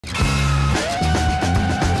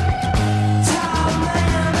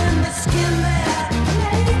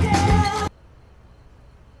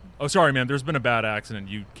Oh, sorry, man. There's been a bad accident.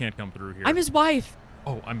 You can't come through here. I'm his wife.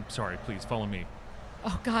 Oh, I'm sorry. Please, follow me.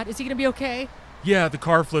 Oh, God, is he gonna be okay? Yeah, the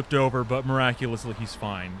car flipped over, but miraculously he's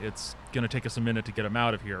fine. It's gonna take us a minute to get him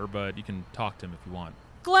out of here, but you can talk to him if you want.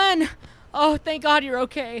 Glenn! Oh, thank God you're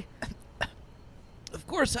okay. Of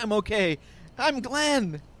course I'm okay. I'm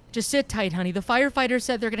Glenn. Just sit tight, honey. The firefighters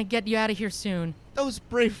said they're gonna get you out of here soon. Those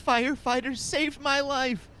brave firefighters saved my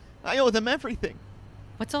life. I owe them everything.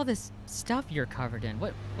 What's all this stuff you're covered in?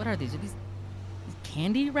 What are these? Are these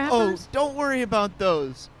candy Oh, wrappers? don't worry about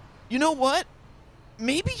those. You know what?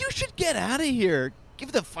 Maybe you should get out of here.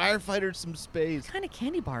 Give the firefighters some space. What kind of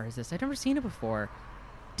candy bar is this? I've never seen it before.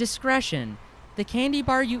 Discretion. The candy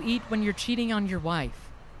bar you eat when you're cheating on your wife.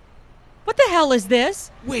 What the hell is this?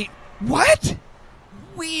 Wait, what?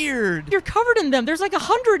 Weird. You're covered in them. There's like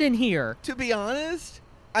 100 in here. To be honest,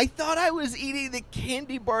 I thought I was eating the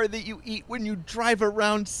candy bar that you eat when you drive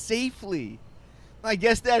around safely. I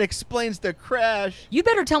guess that explains the crash. You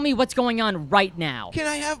better tell me what's going on right now. Can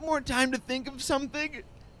I have more time to think of something?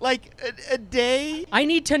 Like a day? I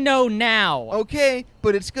need to know now. Okay,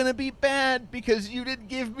 but it's gonna be bad because you didn't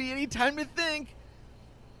give me any time to think.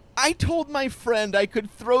 I told my friend I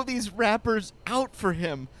could throw these wrappers out for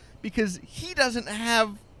him because he doesn't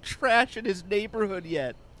have trash in his neighborhood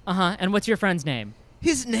yet. Uh-huh, and what's your friend's name?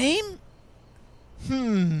 His name?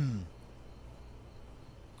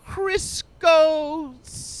 Crisco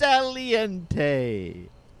Saliente.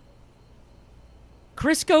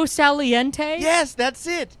 Crisco Saliente? Yes, that's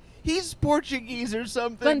it. He's Portuguese or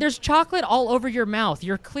something. Glenn, there's chocolate all over your mouth.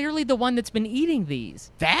 You're clearly the one that's been eating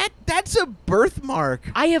these. That's a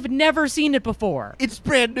birthmark. I have never seen it before. It's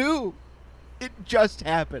brand new. It just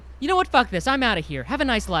happened. You know what? Fuck this. I'm out of here. Have a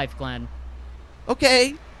nice life, Glenn.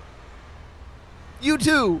 Okay. You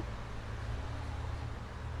too.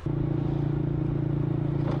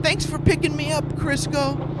 Thanks for picking me up,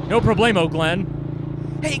 Crisco. No problemo,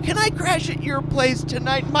 Glenn. Hey, can I crash at your place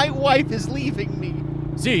tonight? My wife is leaving me.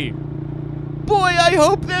 See. Boy, I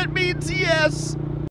hope that means yes.